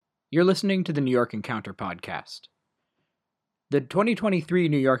You're listening to the New York Encounter podcast. The 2023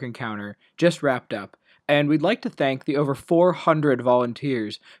 New York Encounter just wrapped up, and we'd like to thank the over 400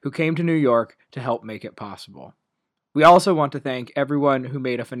 volunteers who came to New York to help make it possible. We also want to thank everyone who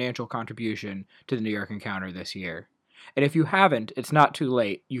made a financial contribution to the New York Encounter this year. And if you haven't, it's not too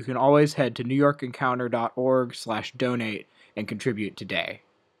late. You can always head to newyorkencounter.org/donate and contribute today.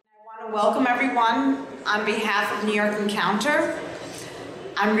 I want to welcome everyone on behalf of New York Encounter.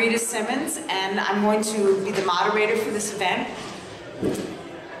 I'm Rita Simmons, and I'm going to be the moderator for this event.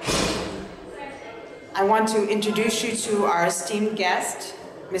 I want to introduce you to our esteemed guest,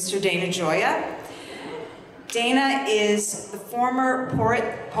 Mr. Dana Gioia. Dana is the former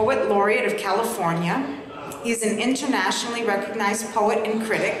poet laureate of California. He's an internationally recognized poet and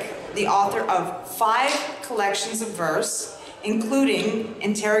critic, the author of 5 collections of verse, including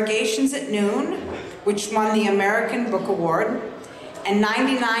Interrogations at Noon, which won the American Book Award, and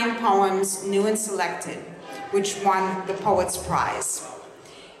 99 poems, new and selected, which won the Poets Prize.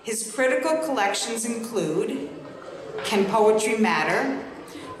 His critical collections include Can Poetry Matter?,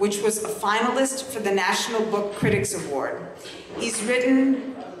 which was a finalist for the National Book Critics Award. He's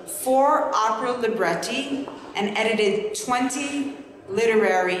written 4 opera libretti and edited 20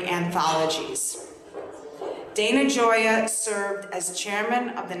 literary anthologies. Dana Gioia served as chairman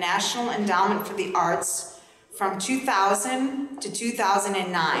of the National Endowment for the Arts from 2000 to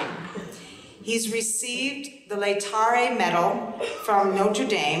 2009. He's received the Laetare Medal from Notre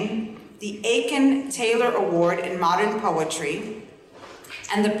Dame, the Aiken-Taylor Award in Modern Poetry,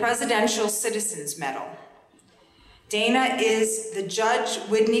 and the Presidential Citizens Medal. Dana is the Judge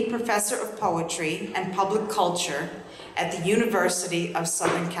Whitney Professor of Poetry and Public Culture at the University of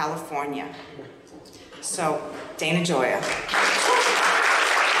Southern California. So, Dana Gioia.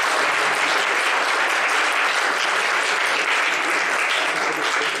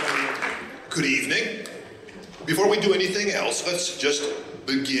 Good evening. Before we do anything else, let's just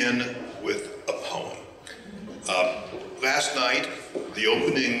begin with a poem. Last night, the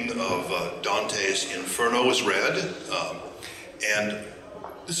opening of Dante's Inferno was read, and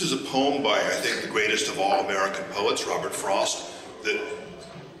this is a poem by, I think, the greatest of all American poets, Robert Frost, that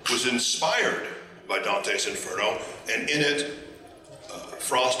was inspired by Dante's Inferno, and in it,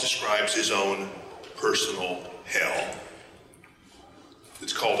 Frost describes his own personal hell.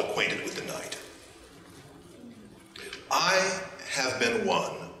 It's called Acquainted with the Night. I have been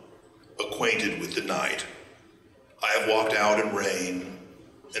one acquainted with the night. I have walked out in rain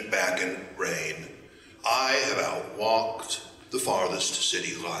and back in rain. I have outwalked the farthest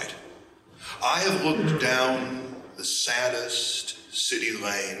city light. I have looked down the saddest city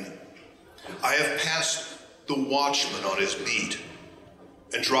lane. I have passed the watchman on his beat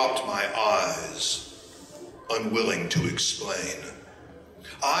and dropped my eyes, unwilling to explain.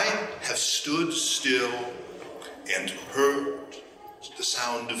 I have stood still and heard the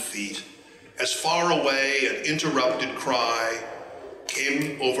sound of feet as far away an interrupted cry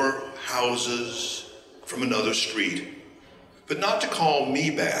came over houses from another street, but not to call me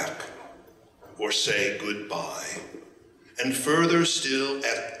back or say goodbye. And further still,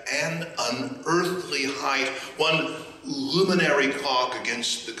 at an unearthly height, one luminary clock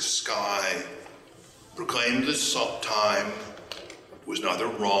against the sky proclaimed the time was neither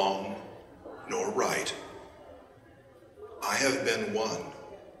wrong nor right. I have been one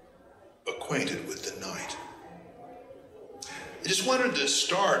acquainted with the night. I just wanted to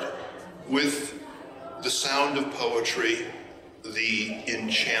start with the sound of poetry, the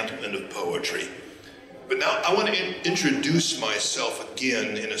enchantment of poetry. But now I want to introduce myself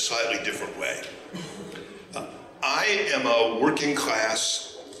again in a slightly different way. I am a working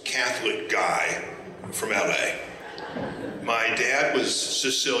class Catholic guy from LA. My dad was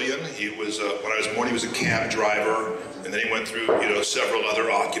Sicilian. He was, when I was born, he was a cab driver, and then he went through, several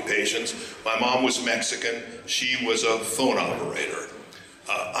other occupations. My mom was Mexican. She was a phone operator.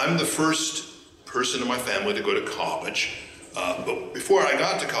 I'm the first person in my family to go to college. But before I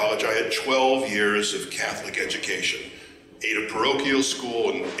got to college, I had 12 years of Catholic education, 8 of parochial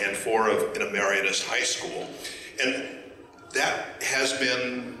school and 4 of in a Marianist high school. And that has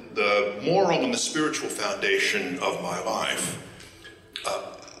been the moral and the spiritual foundation of my life.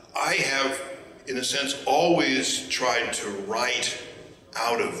 I have, in a sense, always tried to write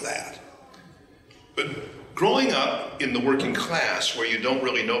out of that. But growing up in the working class, where you don't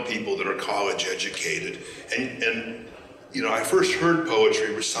really know people that are college educated, and I first heard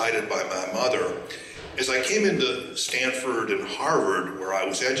poetry recited by my mother. As I came into Stanford and Harvard, where I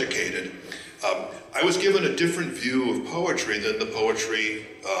was educated, I was given a different view of poetry than the poetry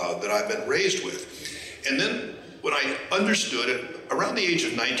that I've been raised with. And then when I understood it, around the age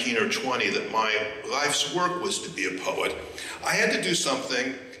of 19 or 20 that my life's work was to be a poet, I had to do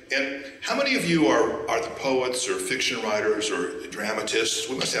something. And how many of you are the poets or fiction writers or dramatists?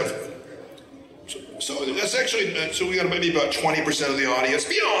 We must have. So that's actually, so we got maybe about 20% of the audience.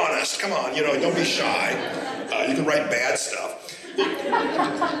 Be honest, come on, don't be shy. You can write bad stuff.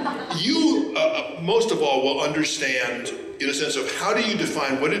 You, most of all, will understand in a sense of how do you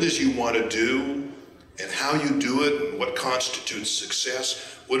define what it is you want to do and how you do it and what constitutes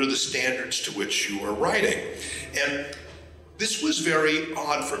success. What are the standards to which you are writing? And this was very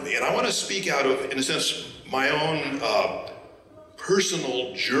odd for me. And I want to speak out of, in a sense, my own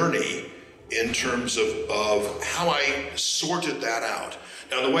personal journey in terms of how I sorted that out.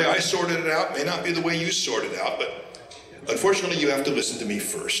 Now, the way I sorted it out may not be the way you sorted it out, but unfortunately, you have to listen to me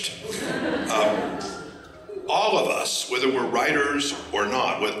first. All of us, whether we're writers or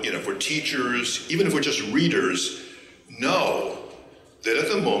not, if we're teachers, even if we're just readers, know that at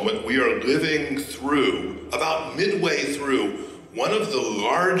the moment we are living through, about midway through, one of the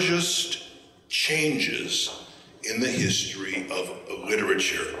largest changes in the history of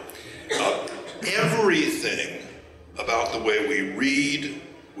literature. Everything about the way we read,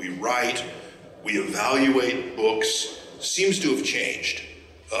 we write, we evaluate books seems to have changed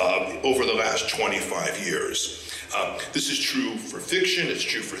over the last 25 years. This is true for fiction, it's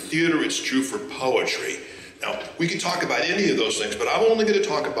true for theater, it's true for poetry. Now, we can talk about any of those things, but I'm only going to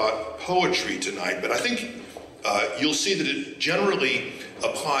talk about poetry tonight. But I think you'll see that it generally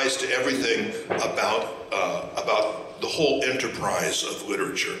applies to everything about the whole enterprise of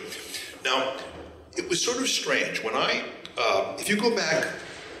literature. Now, it was sort of strange when if you go back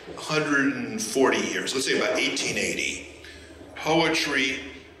 140 years, let's say about 1880, poetry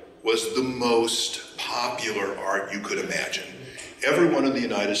was the most popular art you could imagine. Everyone in the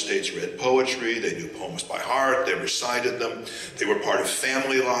United States read poetry, they knew poems by heart, they recited them, they were part of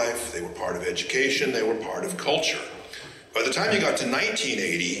family life, they were part of education, they were part of culture. By the time you got to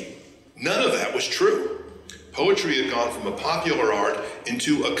 1980, none of that was true. Poetry had gone from a popular art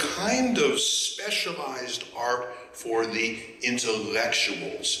into a kind of specialized art for the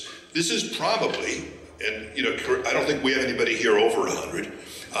intellectuals. This is probably, and I don't think we have anybody here over 100,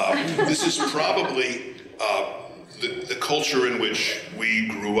 this is probably the culture in which we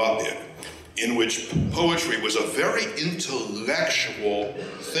grew up in which poetry was a very intellectual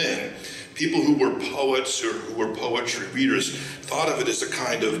thing. People who were poets or who were poetry readers thought of it as a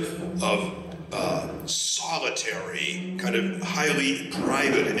kind of solitary, kind of highly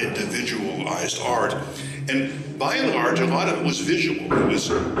private and individualized art. And by and large, a lot of it was visual. It was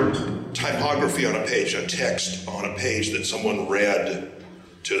typography on a page, a text on a page that someone read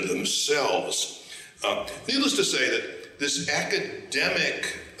to themselves. Needless to say that this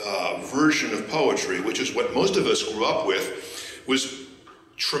academic version of poetry, which is what most of us grew up with, was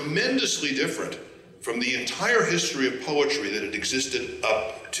tremendously different from the entire history of poetry that had existed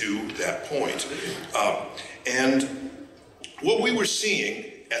up to that point. And what we were seeing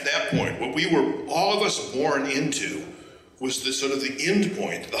at that point, what we were all of us born into, was the sort of the end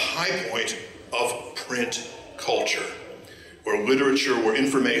point, the high point of print culture, where literature, where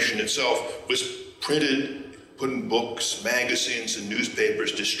information itself was printed, put in books, magazines, and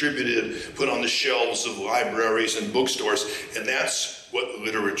newspapers, distributed, put on the shelves of libraries and bookstores, and that's what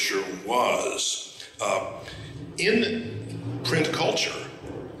literature was. In print culture,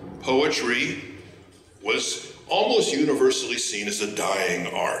 poetry was almost universally seen as a dying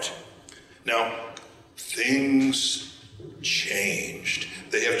art. Now, things changed.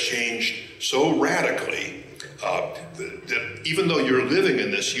 They have changed so radically that even though you're living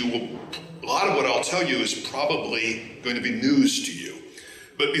in this, a lot of what I'll tell you is probably going to be news to you.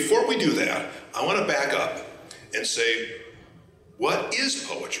 But before we do that, I want to back up and say, what is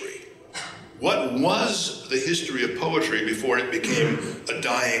poetry? What was the history of poetry before it became a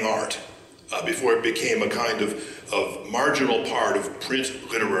dying art, before it became a kind of marginal part of print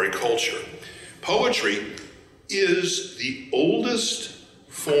literary culture? Poetry is the oldest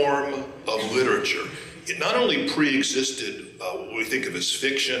form of literature. It not only pre-existed what we think of as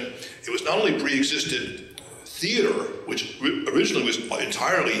fiction, it was not only pre-existed theater, which originally was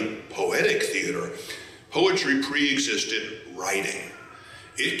entirely poetic theater. Poetry pre-existed writing.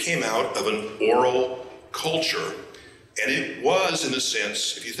 It came out of an oral culture, and it was, in a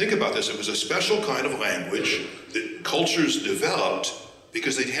sense, if you think about this, it was a special kind of language that cultures developed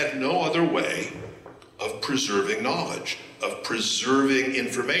because they had no other way of preserving knowledge, of preserving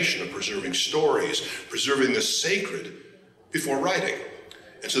information, of preserving stories, preserving the sacred before writing.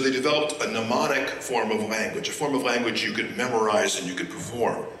 And so they developed a mnemonic form of language, a form of language you could memorize and you could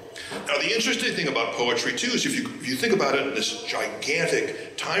perform. Now, the interesting thing about poetry, too, is if you think about it in this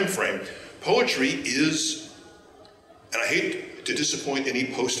gigantic time frame, poetry is, and I hate to disappoint any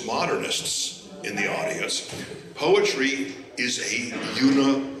postmodernists in the audience, poetry is a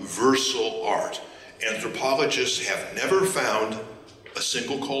universal art. Anthropologists have never found a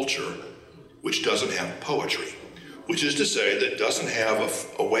single culture which doesn't have poetry, which is to say that it doesn't have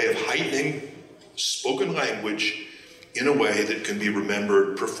a way of heightening spoken language in a way that can be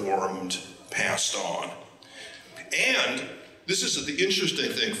remembered, performed, passed on. And this is the interesting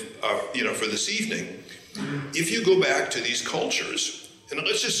thing, for this evening. If you go back to these cultures, and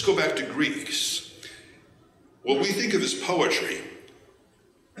let's just go back to Greeks, what we think of as poetry,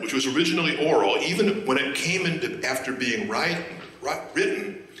 which was originally oral, even when it came into after being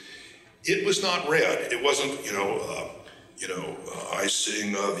written, it was not read. It wasn't, I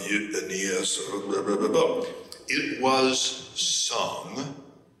sing of Aeneas, blah, blah, blah, blah. It was sung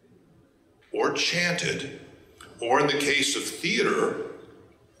or chanted, or in the case of theater,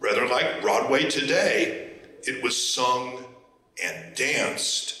 rather like Broadway today, it was sung and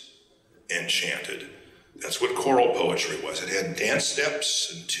danced and chanted. That's what choral poetry was. It had dance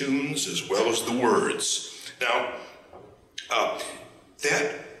steps and tunes as well as the words. Now,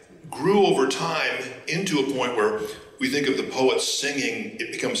 that grew over time into a point where we think of the poet singing,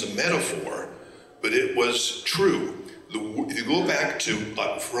 it becomes a metaphor, but it was true. If you go back to,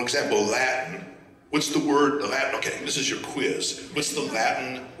 for example, Latin, what's the word, Latin, okay, this is your quiz. What's the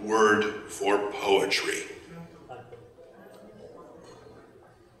Latin word for poetry?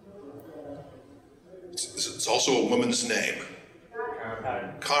 It's also a woman's name.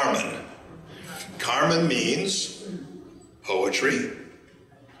 Carmen. Carmen means poetry.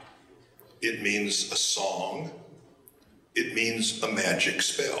 It means a song. It means a magic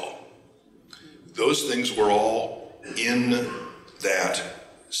spell. Those things were all in that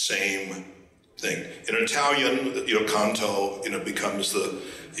same thing. In Italian, canto, becomes the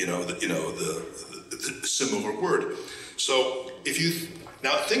similar word. So if you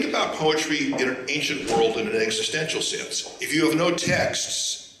now think about poetry in an ancient world in an existential sense. If you have no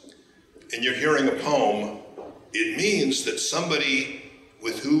texts and you're hearing a poem, it means that somebody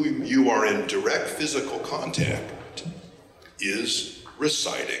with whom you are in direct physical contact is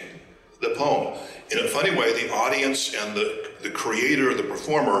reciting the poem. In a funny way, the audience and the creator, the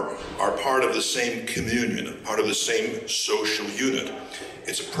performer, are part of the same communion, part of the same social unit.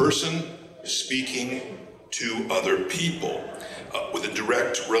 It's a person speaking to other people with a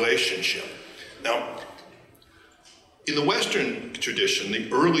direct relationship. Now, in the Western tradition,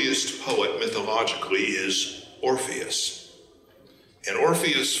 the earliest poet mythologically is Orpheus. And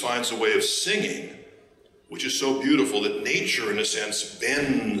Orpheus finds a way of singing, which is so beautiful that nature, in a sense,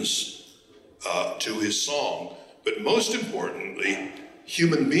 bends to his song. But most importantly,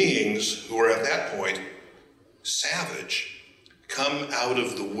 human beings who are at that point savage come out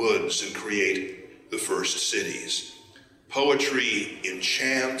of the woods and create the first cities. Poetry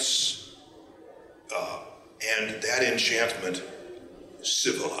enchants, and that enchantment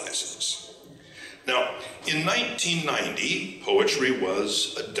civilizes. Now, in 1990, poetry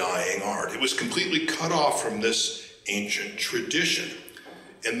was a dying art. It was completely cut off from this ancient tradition.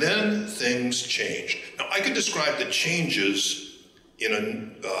 And then things changed. Now, I could describe the changes in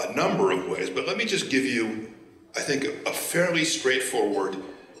a number of ways, but let me just give you, I think, a fairly straightforward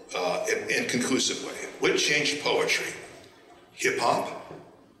and conclusive way. What changed poetry? Hip-hop,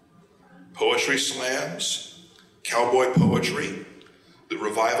 poetry slams, cowboy poetry, the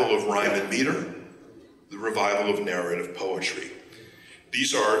revival of rhyme and meter, the revival of narrative poetry.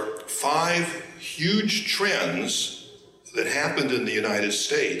 These are 5 huge trends that happened in the United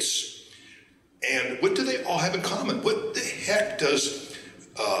States. And what do they all have in common? What the heck does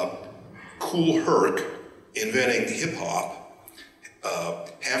Kool Herc inventing hip-hop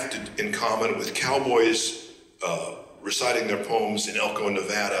have in common with cowboys reciting their poems in Elko,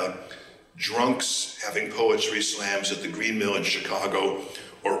 Nevada, drunks having poetry slams at the Green Mill in Chicago,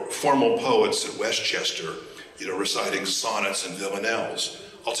 or formal poets at Westchester, reciting sonnets and villanelles?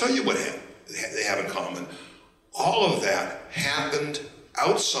 I'll tell you what they have in common. All of that happened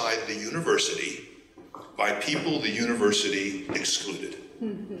outside the university by people the university excluded.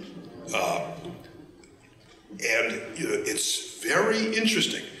 It's very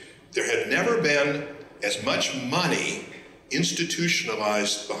interesting. There had never been as much money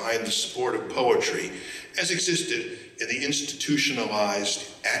institutionalized behind the sport of poetry as existed in the institutionalized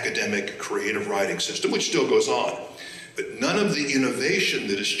academic creative writing system, which still goes on. But none of the innovation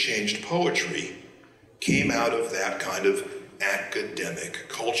that has changed poetry came out of that kind of academic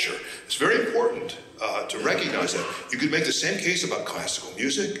culture. It's very important to recognize that. You could make the same case about classical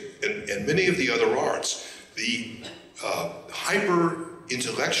music and many of the other arts. The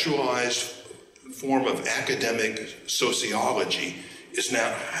hyper-intellectualized form of academic sociology is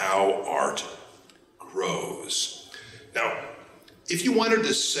now how art grows. Now, if you wanted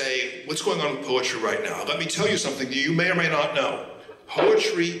to say what's going on with poetry right now, let me tell you something that you may or may not know.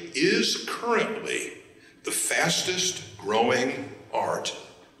 Poetry is currently the fastest growing art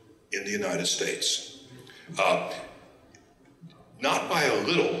in the United States. Not by a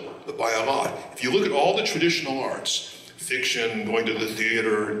little, but by a lot. If you look at all the traditional arts, fiction, going to the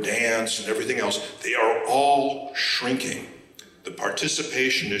theater, dance, and everything else, they are all shrinking. The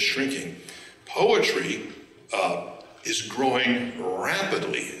participation is shrinking. Poetry is growing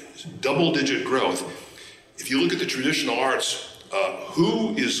rapidly, double-digit growth. If you look at the traditional arts,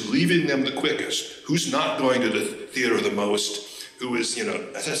 who is leaving them the quickest? Who's not going to the theater the most? Who is,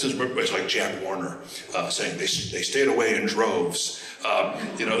 it's like Jack Warner saying they stayed away in droves.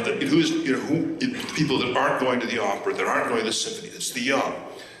 People that aren't going to the opera, that aren't going to the symphony, it's the young.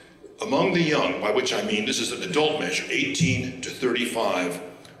 Among the young, by which I mean this is an adult measure, 18 to 35,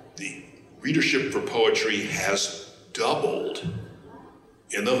 the readership for poetry has doubled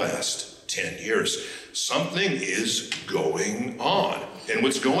in the last 10 years. Something is going on. And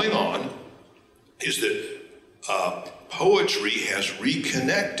what's going on is that poetry has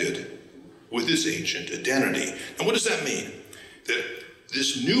reconnected with its ancient identity. And what does that mean? That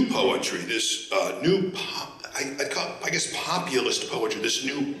this new poetry, this new, populist poetry, this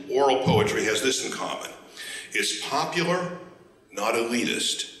new oral poetry has this in common. It's popular, not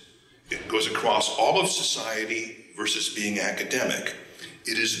elitist. It goes across all of society versus being academic.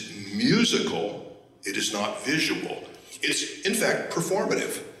 It is musical, it is not visual. It's, in fact,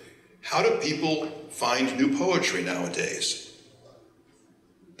 performative. How do people find new poetry nowadays?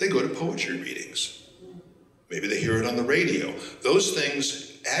 They go to poetry readings. Maybe they hear it on the radio. Those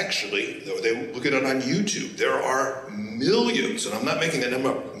things actually, though they look at it on YouTube, there are millions, and I'm not making that number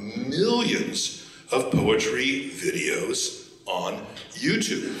up, millions of poetry videos on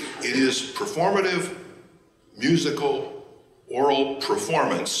YouTube. It is performative, musical, oral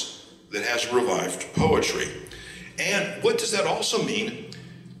performance that has revived poetry. And what does that also mean?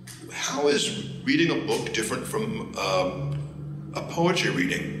 How is reading a book different from a poetry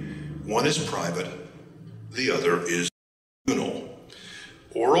reading? One is private, the other is communal.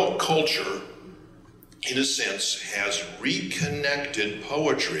 Oral culture, in a sense, has reconnected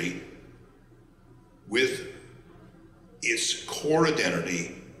poetry with its core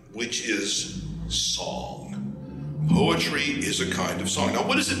identity, which is song. Poetry is a kind of song. Now,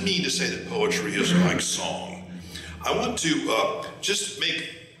 what does it mean to say that poetry is like song? I want to just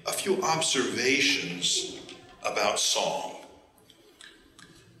make a few observations about song.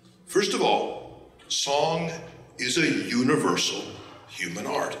 First of all, song is a universal human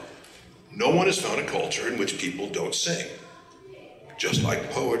art. No one has found a culture in which people don't sing, just like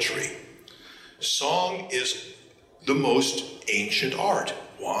poetry. Song is the most ancient art.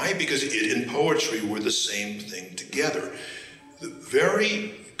 Why? Because it and poetry were the same thing together. The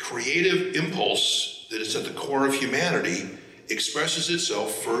very creative impulse that is at the core of humanity expresses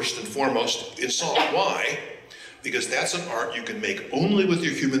itself first and foremost in song. Why? Because that's an art you can make only with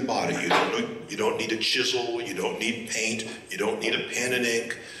your human body. You don't need a chisel, you don't need paint, you don't need a pen and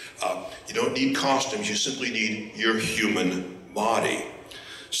ink, you don't need costumes, you simply need your human body.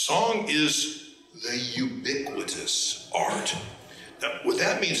 Song is the ubiquitous art. Now, what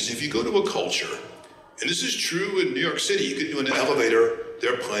that means is if you go to a culture, and this is true in New York City, you get into an elevator,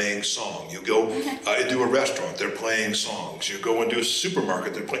 they're playing song. You go into a restaurant, they're playing songs. You go into a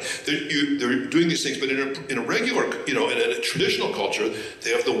supermarket, they're playing. They're doing these things, but in a regular, in a traditional culture,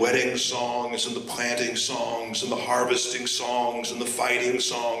 they have the wedding songs and the planting songs and the harvesting songs and the fighting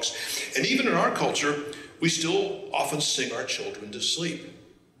songs. And even in our culture, we still often sing our children to sleep.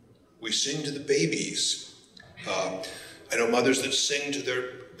 We sing to the babies. I know mothers that sing to their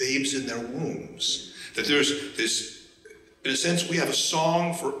babes in their wombs. That there's this, in a sense, we have a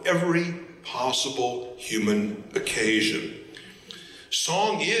song for every possible human occasion.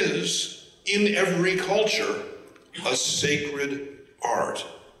 Song is, in every culture, a sacred art.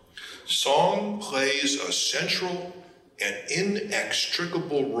 Song plays a central and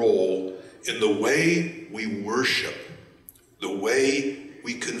inextricable role in the way we worship, the way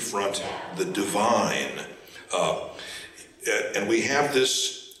we confront the divine. And we have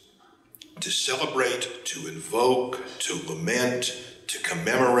this to celebrate, to invoke, to lament, to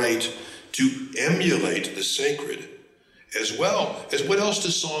commemorate, to emulate the sacred, as well as what else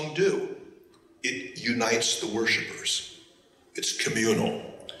does song do? It unites the worshipers. It's communal.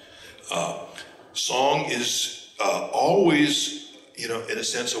 Song is always, in a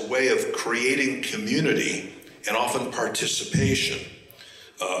sense, a way of creating community and often participation.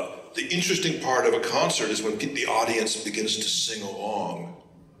 The interesting part of a concert is when the audience begins to sing along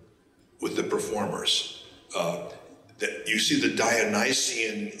with the performers. That you see the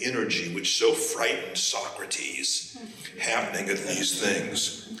Dionysian energy which so frightened Socrates happening at these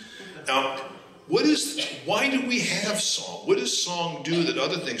things. Now, why do we have song? What does song do that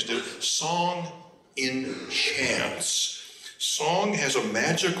other things do? Song enchants. Song has a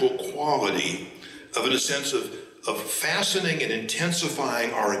magical quality of, in a sense, of fastening and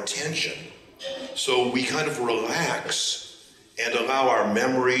intensifying our attention. So we kind of relax and allow our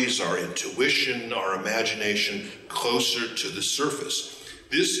memories, our intuition, our imagination closer to the surface.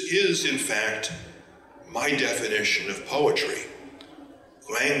 This is, in fact, my definition of poetry.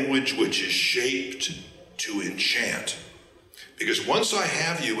 Language which is shaped to enchant. Because once I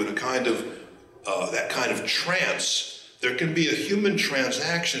have you in a kind of, that kind of trance, there can be a human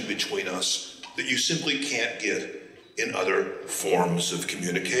transaction between us that you simply can't get in other forms of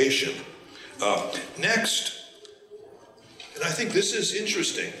communication. Next, and I think this is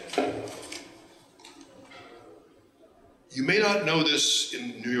interesting. You may not know this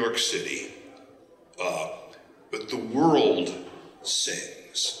in New York City, but the world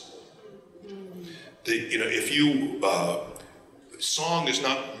sings. Song is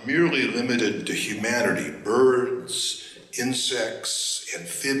not merely limited to humanity. Birds, insects,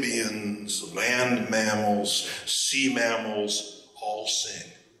 amphibians, land mammals, sea mammals, all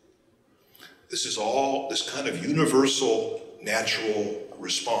sing. This is all this kind of universal natural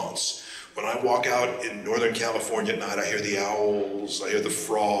response. When I walk out in Northern California at night, I hear the owls, I hear the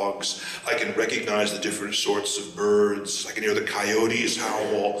frogs, I can recognize the different sorts of birds, I can hear the coyotes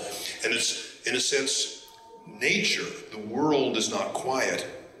howl, and it's, in a sense, nature, the world is not quiet,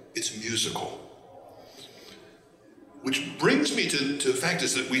 it's musical. Which brings me to the fact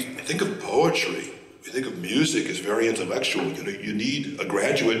is that we think of poetry, we think of music as very intellectual. You need a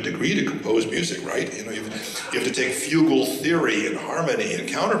graduate degree to compose music, right? You have to take fugal theory and harmony and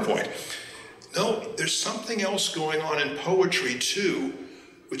counterpoint. No, there's something else going on in poetry too,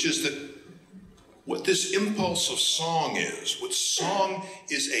 which is that what this impulse of song is, what song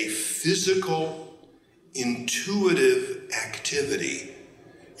is a physical, intuitive activity.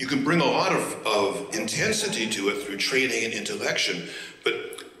 You can bring a lot of intensity to it through training and intellection,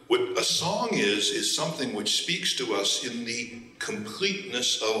 but what a song is something which speaks to us in the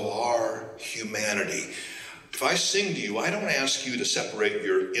completeness of our humanity. If I sing to you, I don't ask you to separate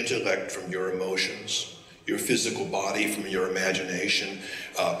your intellect from your emotions, your physical body from your imagination.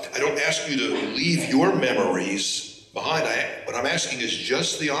 I don't ask you to leave your memories behind. What I'm asking is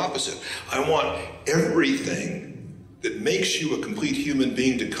just the opposite. I want everything that makes you a complete human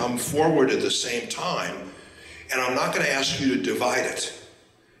being to come forward at the same time, and I'm not going to ask you to divide it.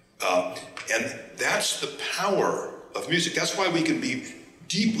 And that's the power of music. That's why we can be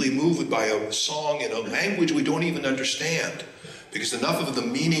deeply moved by a song in a language we don't even understand, because enough of the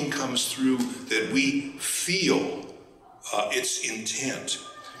meaning comes through that we feel its intent.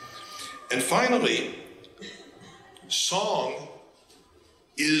 And finally, song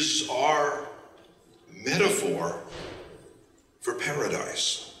is our metaphor for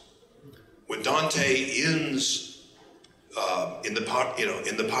paradise. When Dante ends in the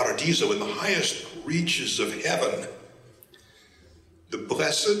Paradiso, in the highest reaches of heaven, the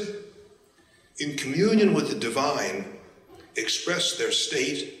blessed, in communion with the divine, express their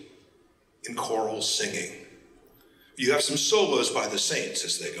state in choral singing. You have some solos by the saints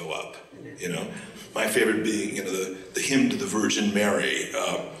as they go up. My favorite being the hymn to the Virgin Mary.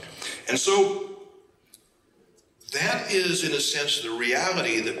 And so that is, in a sense, the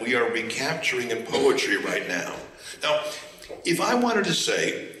reality that we are recapturing in poetry right now. Now, if I wanted to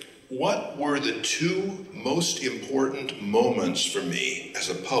say, what were the two most important moments for me as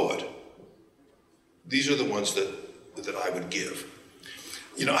a poet? These are the ones that I would give.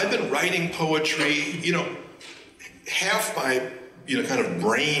 I've been writing poetry, half by, kind of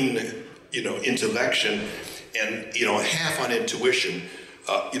brain, intellection and, half on intuition,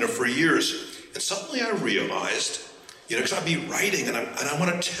 for years. And suddenly I realized, because I'd be writing and I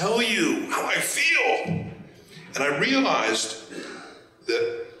want to tell you how I feel. And I realized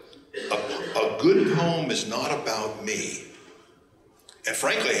that a good poem is not about me. And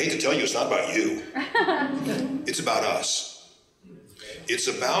frankly, I hate to tell you, it's not about you. It's about us. It's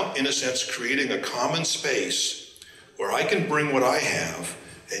about, in a sense, creating a common space where I can bring what I have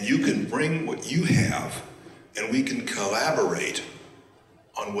and you can bring what you have, and we can collaborate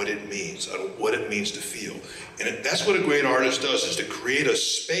on what it means to feel. And that's what a great artist does, is to create a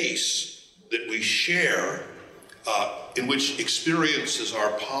space that we share in which experiences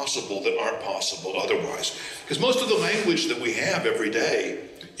are possible that aren't possible otherwise. Because most of the language that we have every day,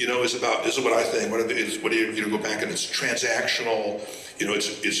 is what I think, go back and it's transactional,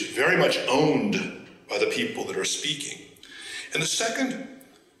 it's very much owned by the people that are speaking. And the second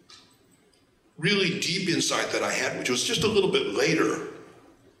really deep insight that I had, which was just a little bit later,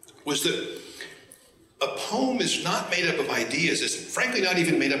 was that a poem is not made up of ideas. It's frankly not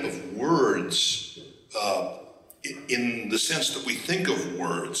even made up of words in the sense that we think of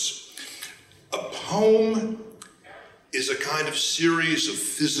words. A poem is a kind of series of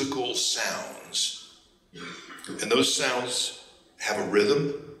physical sounds. And those sounds have a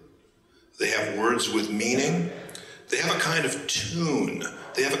rhythm. They have words with meaning. They have a kind of tune.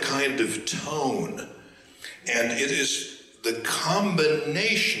 They have a kind of tone. And it is the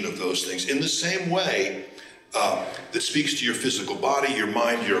combination of those things in the same way that speaks to your physical body, your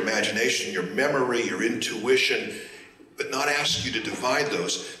mind, your imagination, your memory, your intuition, but not ask you to divide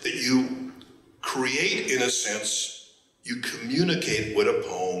those, that you create, in a sense, you communicate what a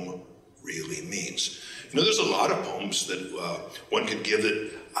poem really means. There's a lot of poems that one could give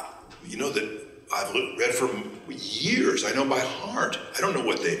that, that I've read for years. I know by heart. I don't know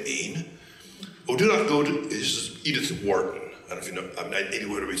what they mean. Oh, do not go to, this is Edith Wharton. I don't know if you know, I'm not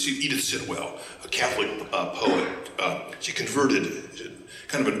Edith Sitwell, a Catholic poet. She converted,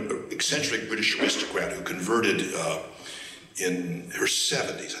 kind of an eccentric British aristocrat who converted in her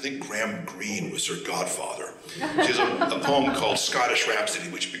 70s. I think Graham Greene was her godfather. She has a poem called Scottish Rhapsody,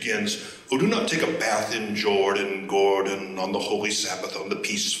 which begins, "Oh, do not take a bath in Jordan, Gordon, on the holy Sabbath, on the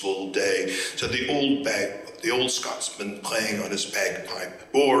peaceful day," said the old Scotsman playing on his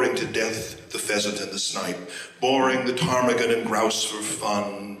bagpipe, boring to death the pheasant and the snipe, boring the ptarmigan and grouse for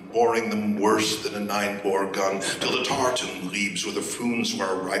fun, boring them worse than a 9-bore gun, till the tartan leaves where the fruins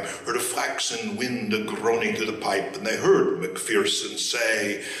were ripe, heard a flaxen wind a-groaning through the pipe, and they heard Macpherson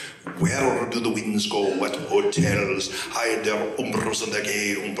say, "Where do the winds go? What hotels hide their umbrellas and their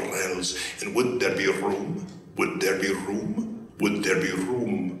gay umbrellas? And would there be room? Would there be room? Would there be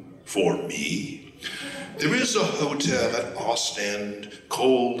room for me? There is a hotel at Ostend,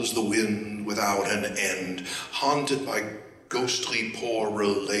 cold as the wind without an end, haunted by ghostly poor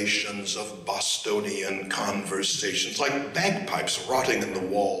relations of Bostonian conversations, like bagpipes rotting in the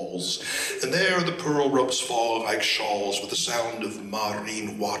walls. And there the pearl ropes fall like shawls with the sound of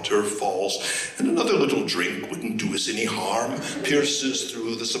marine waterfalls. And another little drink wouldn't do us any harm, pierces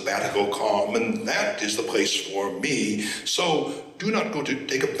through the sabbatical calm, and that is the place for me. So do not go to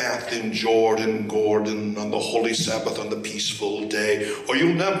take a bath in Jordan, Gordon, on the holy Sabbath, on the peaceful day, or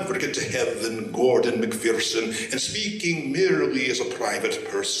you'll never get to heaven, Gordon Macpherson. And speaking merely as a private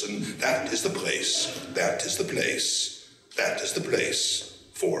person, that is the place, that is the place, that is the place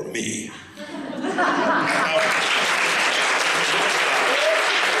for me."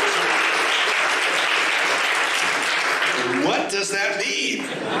 What does that mean?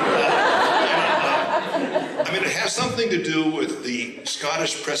 It has something to do with the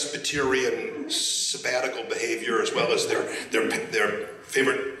Scottish Presbyterian sabbatical behavior, as well as their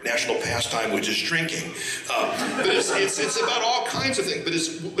favorite national pastime, which is drinking. But it's about all kinds of things.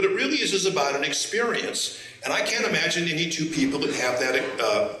 But it really is about an experience. And I can't imagine any two people that have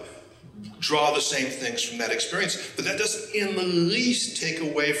that draw the same things from that experience. But that doesn't in the least take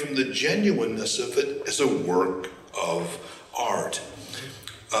away from the genuineness of it as a work of art.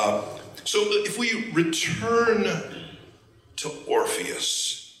 So if we return to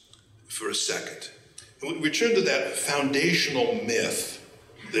Orpheus for a second, and we return to that foundational myth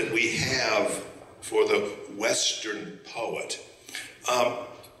that we have for the Western poet, I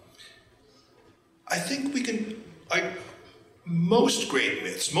think we can, like most great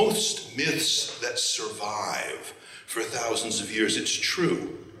myths, most myths that survive for thousands of years, it's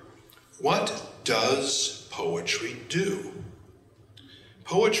true. What does poetry do?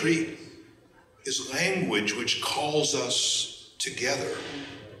 Poetry is language which calls us together.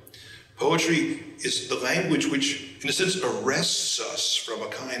 Poetry is the language which, in a sense, arrests us from a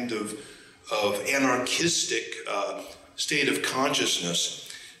kind of anarchistic state of consciousness.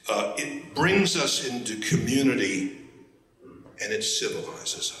 It brings us into community, and it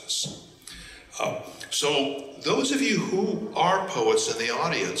civilizes us. So those of you who are poets in the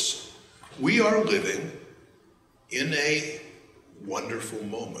audience, we are living in a wonderful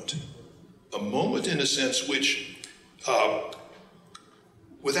moment. A moment, in a sense, which,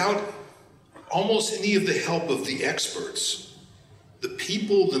 without almost any of the help of the experts, the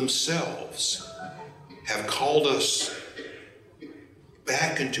people themselves have called us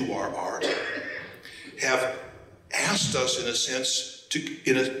back into our art, have asked us, in a sense, to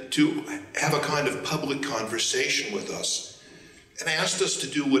have a kind of public conversation with us, and asked us to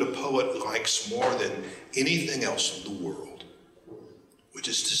do what a poet likes more than anything else in the world, which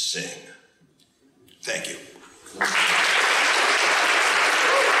is to sing. Thank you.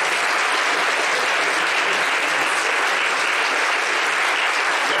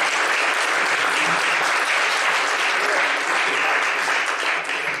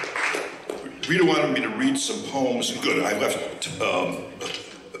 Rita wanted me to read some poems. Good, I left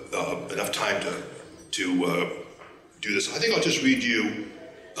enough time to do this. I think I'll just read you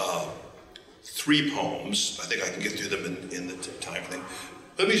 3 poems. I think I can get through them in the time thing.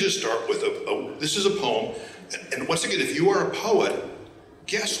 Let me just start with this is a poem, and once again, if you are a poet,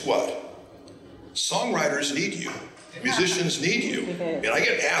 guess what? Songwriters need you. Musicians need you. And I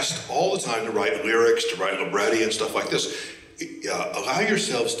get asked all the time to write lyrics, to write libretti and stuff like this. Allow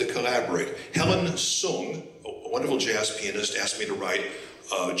yourselves to collaborate. Helen Sung, a wonderful jazz pianist, asked me to write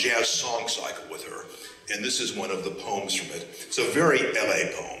a jazz song cycle with her. And this is one of the poems from it. It's a very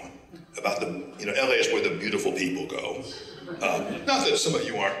LA poem about LA is where the beautiful people go. Not that some of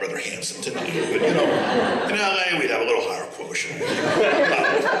you aren't rather handsome tonight, but in LA we'd have a little higher quotient.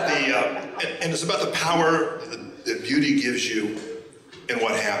 And it's about the power that beauty gives you and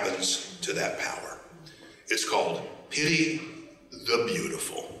what happens to that power. It's called Pity the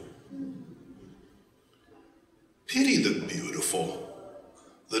Beautiful. Pity the beautiful,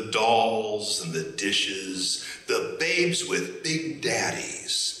 the dolls and the dishes, the babes with big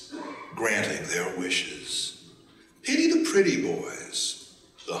daddies granting their wishes. Pity the pretty boys,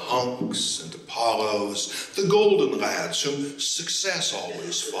 the hunks and Apollos, the golden lads whom success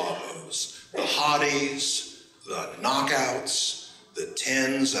always follows, the hotties, the knockouts, the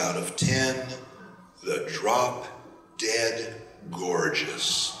 10s out of 10, the drop dead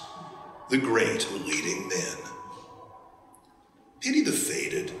gorgeous, the great leading men. Pity the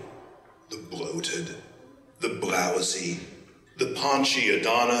faded, the bloated, the blousy, the paunchy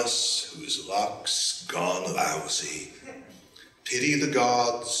Adonis whose luck's gone lousy. Pity the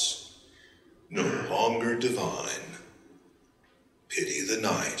gods, no longer divine. Pity the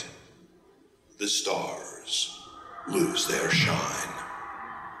night, the stars lose their shine.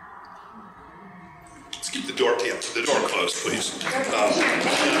 Let's keep the door closed, please.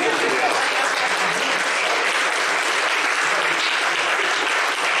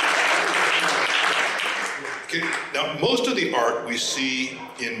 Okay. Now, most of the art we see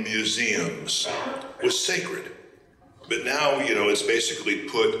in museums was sacred, but now, it's basically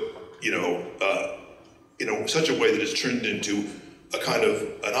put, such a way that it's turned into a kind of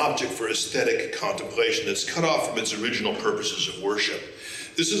an object for aesthetic contemplation that's cut off from its original purposes of worship.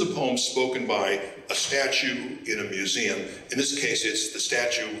 This is a poem spoken by a statue in a museum. In this case, it's the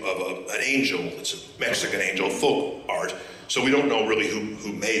statue of an angel. It's a Mexican angel, folk art, so we don't know really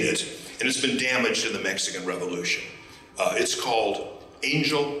who made it. And it's been damaged in the Mexican Revolution. It's called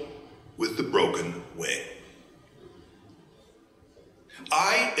Angel with the Broken Wing.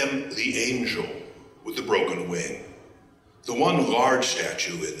 I am the angel with the broken wing, the one large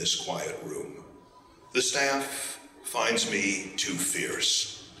statue in this quiet room. The staff finds me too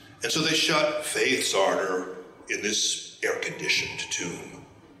fierce, and so they shut faith's ardor in this air-conditioned tomb.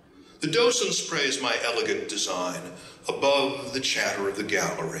 The docents praise my elegant design above the chatter of the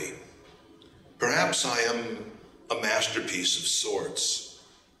gallery. Perhaps I am a masterpiece of sorts,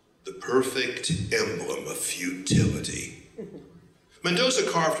 the perfect emblem of futility. Mendoza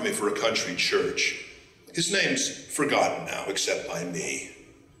carved me for a country church. His name's forgotten now, except by me.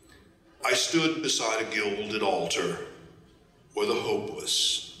 I stood beside a gilded altar where the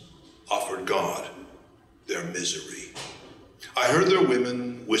hopeless offered God their misery. I heard their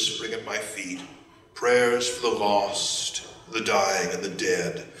women whispering at my feet, prayers for the lost, the dying, and the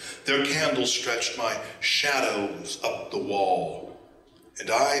dead. Their candles stretched my shadows up the wall,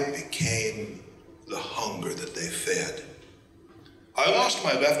 and I became the hunger that they fed. I lost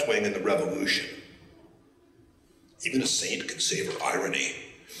my left wing in the revolution. Even a saint can savor irony.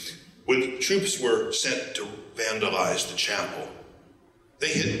 When troops were sent to vandalize the chapel, they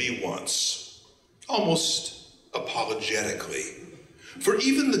hit me once, almost apologetically. For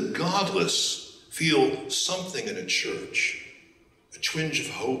even the godless feel something in a church, a twinge of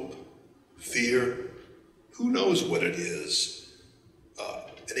hope, fear, who knows what it is.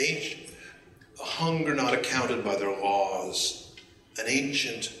 A hunger not accounted by their laws, an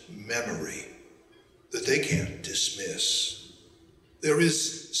ancient memory that they can't dismiss. There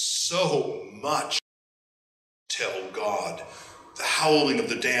is so much to tell God. The howling of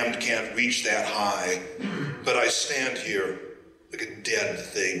the damned can't reach that high, but I stand here like a dead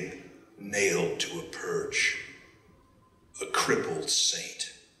thing nailed to a perch, a crippled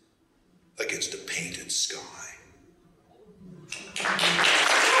saint against a painted sky.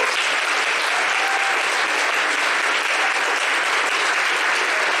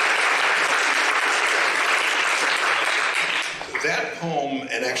 That poem,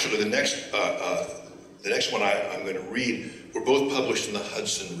 and actually the next one I'm going to read, were both published in the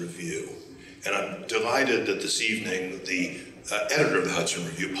Hudson Review. And I'm delighted that this evening the editor of the Hudson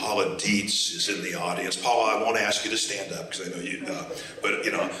Review, Paula Dietz, is in the audience. Paula, I won't ask you to stand up because I know you, but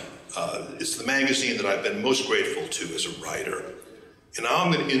you know, it's the magazine that I've been most grateful to as a writer. And now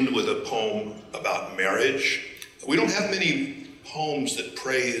I'm going to end with a poem about marriage. We don't have many poems that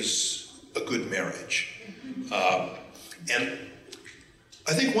praise a good marriage. And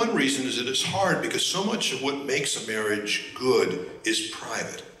I think one reason is that it's hard because so much of what makes a marriage good is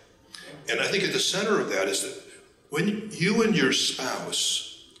private. And I think at the center of that is that when you and your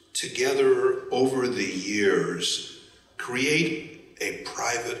spouse together over the years create a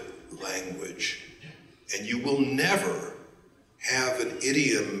private language, and you will never have an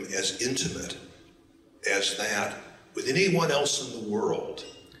idiom as intimate as that with anyone else in the world.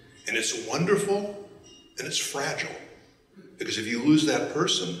 And it's wonderful and it's fragile. Because if you lose that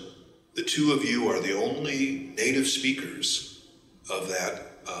person, the two of you are the only native speakers of that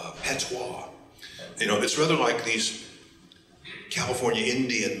patois. You know, it's rather like these California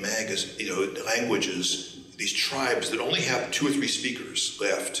Indian languages, these tribes that only have 2 or 3 speakers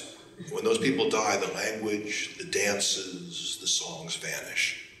left. When those people die, the language, the dances, the songs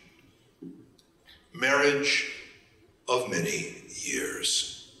vanish. Marriage of many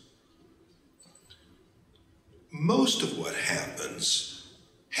years. Most of what happens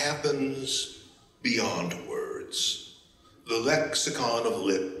beyond words. The lexicon of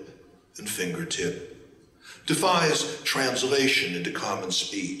lip and fingertip defies translation into common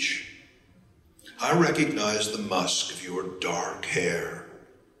speech. I recognize the musk of your dark hair.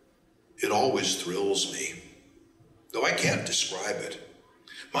 It always thrills me, though I can't describe it.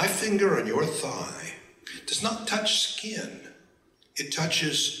 My finger on your thigh does not touch skin. It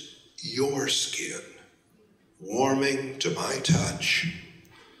touches your skin, warming to my touch.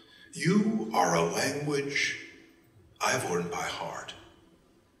 You are a language I've learned by heart.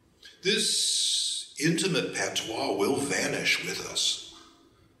 This intimate patois will vanish with us.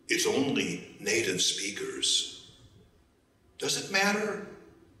 It's only native speakers. Does it matter?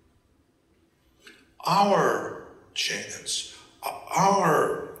 Our chants,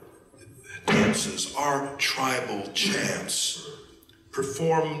 our dances, our tribal chants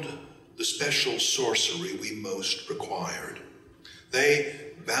performed the special sorcery we most required.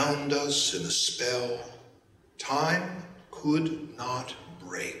 They bound us in a spell time could not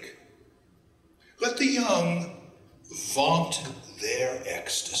break. Let the young vaunt their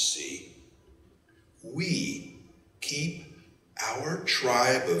ecstasy. We keep our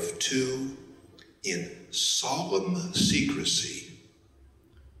tribe of 2 in solemn secrecy.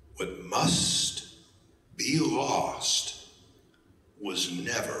 What must be lost was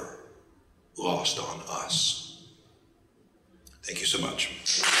never lost on us. Thank you so much.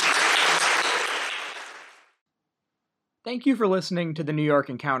 Thank you for listening to the New York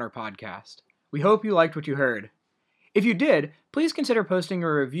Encounter podcast. We hope you liked what you heard. If you did, please consider posting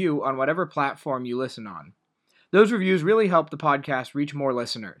a review on whatever platform you listen on. Those reviews really help the podcast reach more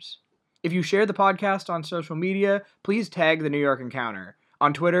listeners. If you share the podcast on social media, please tag the New York Encounter.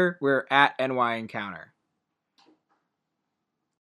 On Twitter, we're @NY Encounter.